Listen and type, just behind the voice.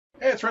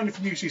Hey, it's Randy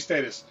from UC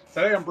Status.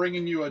 Today I'm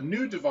bringing you a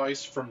new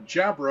device from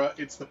Jabra.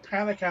 It's the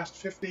Panacast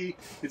 50.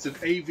 It's an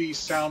AV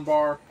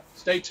soundbar.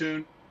 Stay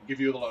tuned. I'll give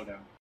you the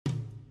lowdown.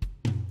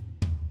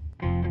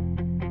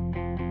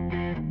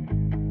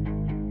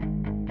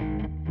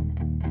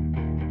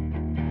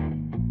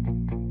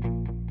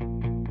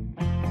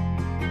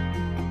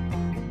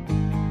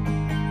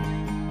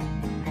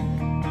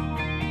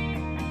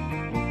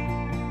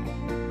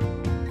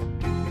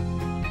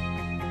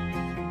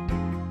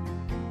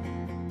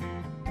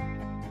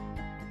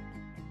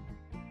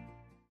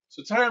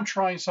 So today I'm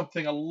trying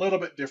something a little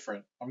bit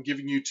different. I'm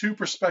giving you two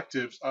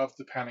perspectives of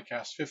the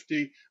Panacast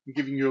 50. I'm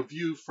giving you a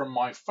view from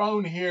my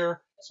phone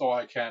here so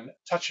I can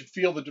touch and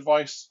feel the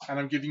device, and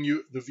I'm giving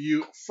you the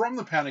view from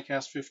the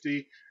Panacast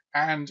 50,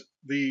 and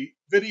the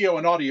video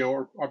and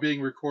audio are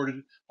being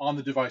recorded on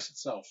the device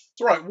itself.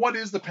 So right, what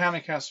is the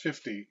Panacast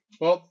 50?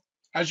 Well,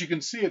 as you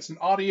can see, it's an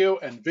audio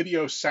and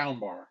video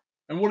soundbar.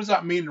 And what does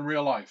that mean in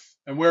real life?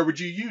 And where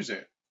would you use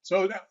it?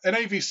 So an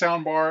AV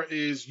soundbar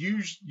is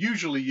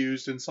usually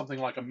used in something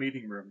like a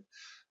meeting room.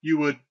 You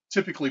would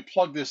typically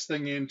plug this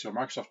thing into a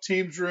Microsoft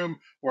Teams room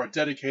or a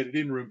dedicated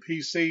in-room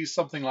PC,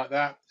 something like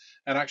that,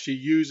 and actually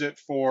use it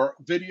for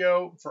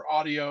video, for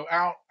audio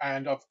out,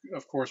 and of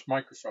course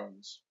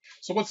microphones.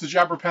 So what's the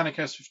Jabra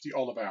Panacast 50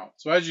 all about?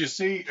 So as you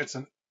see, it's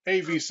an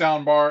AV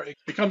soundbar.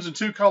 It comes in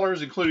two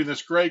colors, including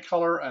this gray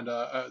color and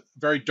a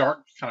very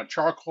dark kind of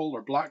charcoal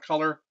or black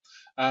color.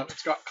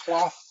 It's got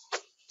cloth.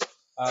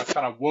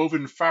 Kind of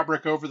woven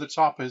fabric over the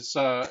top, as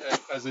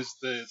is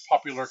the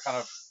popular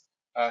kind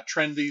of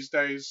trend these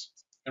days.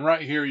 And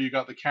right here you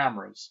got the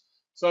cameras.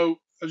 So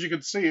as you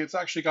can see, it's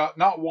actually got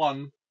not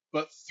one,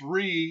 but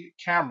three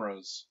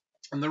cameras.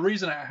 And the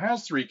reason it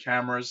has three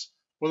cameras,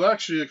 well,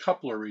 actually a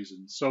couple of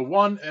reasons. So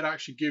one, it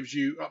actually gives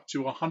you up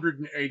to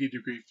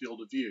 180-degree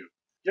field of view.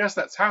 Yes,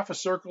 that's half a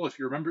circle if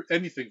you remember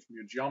anything from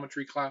your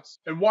geometry class.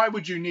 And why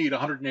would you need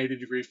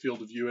 180-degree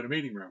field of view in a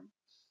meeting room?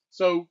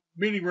 So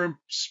meeting room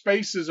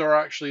spaces are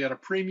actually at a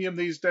premium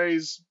these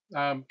days.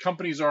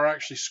 Companies are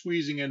actually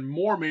squeezing in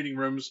more meeting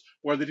rooms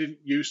where they didn't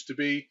used to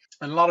be.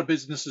 And a lot of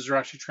businesses are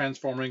actually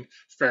transforming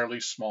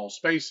fairly small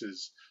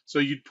spaces. So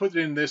you'd put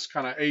in this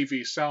kind of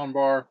AV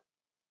soundbar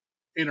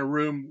in a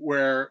room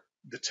where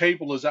the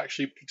table is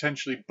actually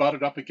potentially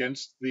butted up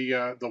against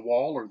the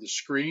wall or the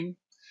screen.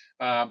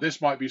 This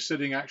might be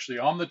sitting actually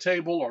on the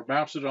table or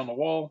mounted on the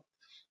wall.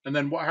 And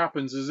then what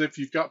happens is if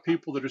you've got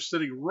people that are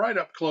sitting right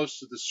up close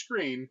to the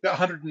screen, that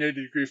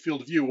 180-degree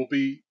field of view will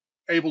be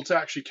able to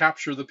actually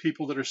capture the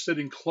people that are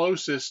sitting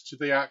closest to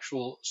the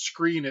actual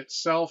screen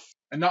itself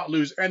and not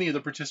lose any of the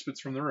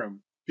participants from the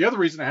room. The other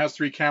reason it has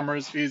three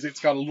cameras is it's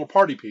got a little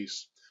party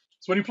piece.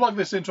 So when you plug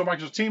this into a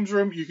Microsoft Teams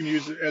room, you can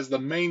use it as the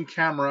main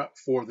camera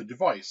for the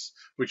device,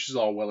 which is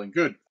all well and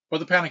good. But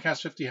the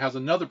Panacast 50 has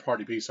another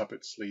party piece up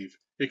its sleeve.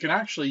 It can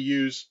actually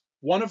use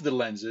one of the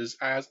lenses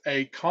as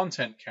a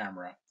content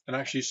camera and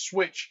actually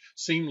switch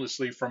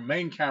seamlessly from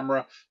main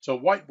camera to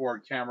whiteboard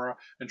camera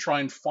and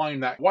try and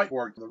find that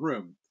whiteboard in the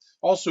room.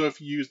 Also,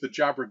 if you use the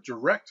Jabra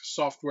Direct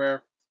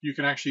software, you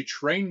can actually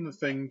train the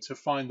thing to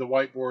find the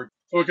whiteboard,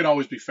 so it can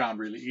always be found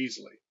really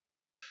easily.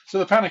 So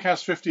the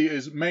Panacast 50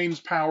 is mains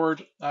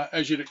powered.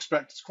 As you'd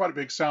expect, it's quite a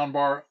big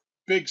soundbar,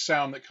 big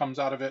sound that comes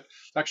out of it.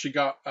 It's actually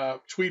got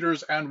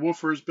tweeters and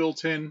woofers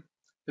built in.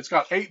 It's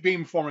got 8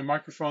 beamforming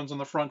microphones on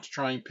the front to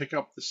try and pick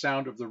up the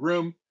sound of the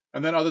room.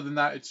 And then other than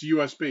that, it's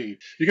USB.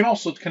 You can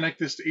also connect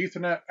this to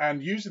Ethernet,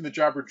 and using the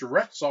Jabra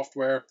Direct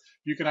software,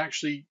 you can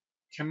actually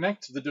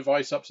connect the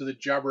device up to the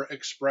Jabra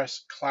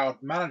Xpress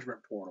cloud management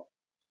portal.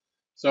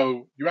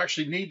 So you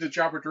actually need the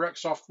Jabra Direct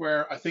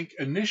software, I think,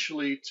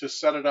 initially to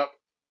set it up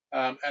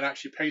and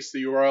actually paste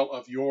the URL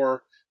of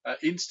your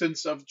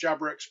instance of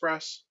Jabra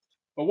Xpress.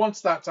 But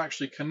once that's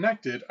actually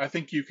connected, I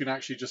think you can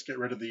actually just get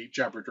rid of the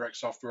Jabra Direct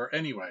software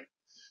anyway.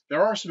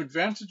 There are some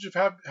advantages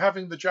of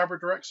having the Jabra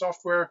Direct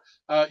software.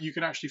 You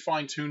can actually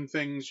fine-tune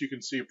things. You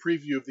can see a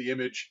preview of the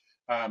image.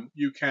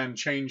 You can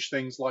change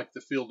things like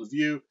the field of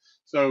view.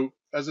 So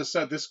as I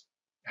said, this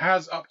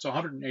has up to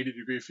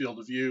 180-degree field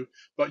of view,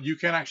 but you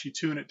can actually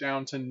tune it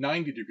down to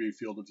 90-degree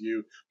field of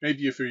view,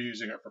 maybe if you're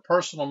using it for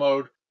personal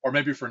mode, or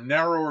maybe for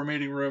narrower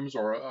meeting rooms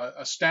or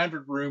a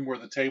standard room where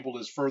the table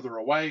is further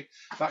away,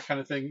 that kind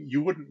of thing.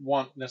 You wouldn't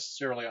want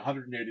necessarily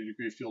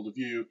 180-degree field of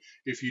view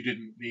if you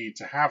didn't need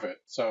to have it.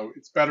 So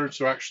it's better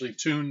to actually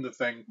tune the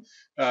thing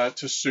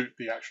to suit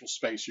the actual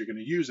space you're going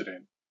to use it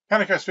in.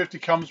 Panacast 50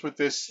 comes with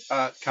this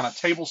kind of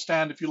table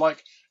stand, if you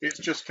like. It's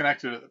just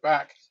connected at the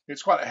back.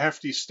 It's quite a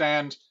hefty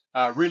stand,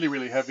 really,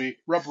 really heavy,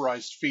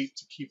 rubberized feet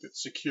to keep it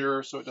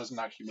secure so it doesn't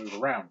actually move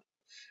around.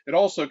 It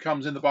also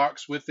comes in the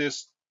box with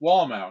this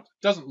wall mount.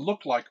 It doesn't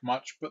look like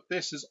much, but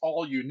this is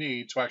all you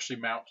need to actually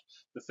mount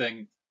the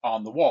thing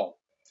on the wall.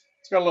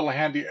 It's got a little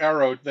handy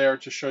arrow there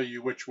to show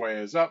you which way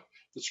is up.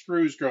 The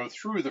screws go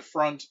through the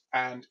front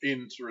and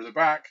in through the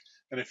back,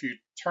 and if you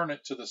turn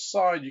it to the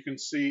side, you can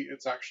see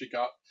it's actually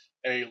got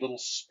a little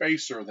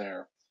spacer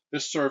there.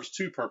 This serves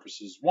two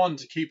purposes. One,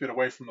 to keep it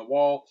away from the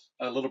wall,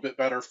 a little bit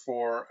better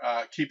for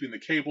keeping the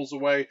cables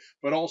away,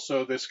 but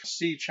also this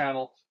C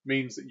channel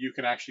means that you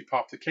can actually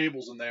pop the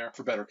cables in there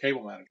for better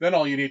cable management. Then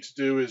all you need to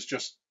do is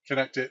just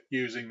connect it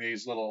using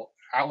these little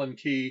Allen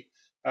key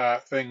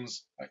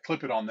things,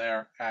 clip it on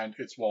there, and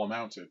it's wall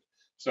mounted.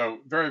 So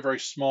very, very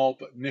small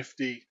but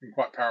nifty and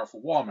quite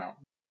powerful wall mount.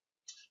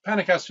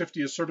 Panacast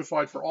 50 is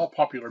certified for all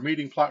popular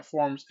meeting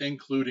platforms,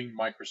 including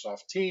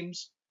Microsoft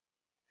Teams.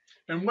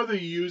 And whether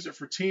you use it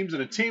for Teams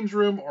in a Teams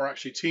room or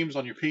actually Teams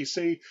on your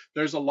PC,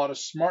 there's a lot of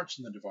smarts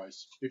in the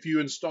device. If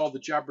you install the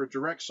Jabra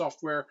Direct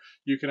software,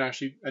 you can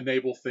actually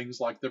enable things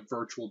like the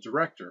virtual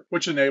director,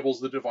 which enables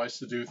the device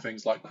to do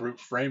things like group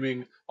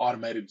framing,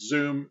 automated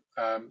zoom,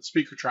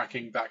 speaker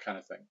tracking, that kind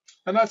of thing.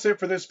 And that's it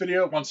for this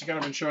video. Once again,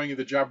 I've been showing you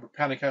the Jabra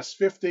Panacast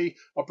 50.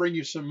 I'll bring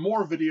you some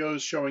more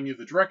videos showing you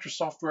the director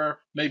software,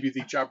 maybe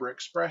the Jabra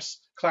Xpress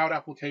cloud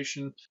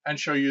application, and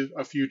show you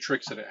a few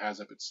tricks that it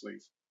has up its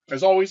sleeve.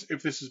 As always,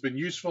 if this has been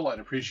useful, I'd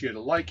appreciate a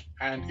like,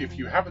 and if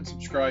you haven't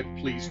subscribed,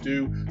 please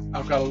do.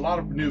 I've got a lot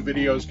of new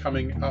videos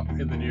coming up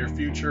in the near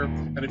future,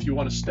 and if you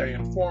want to stay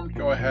informed,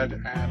 go ahead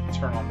and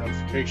turn on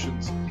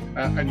notifications,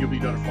 and you'll be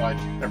notified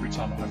every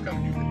time I've got a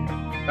new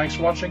video. Thanks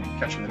for watching.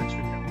 Catch you in the next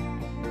video.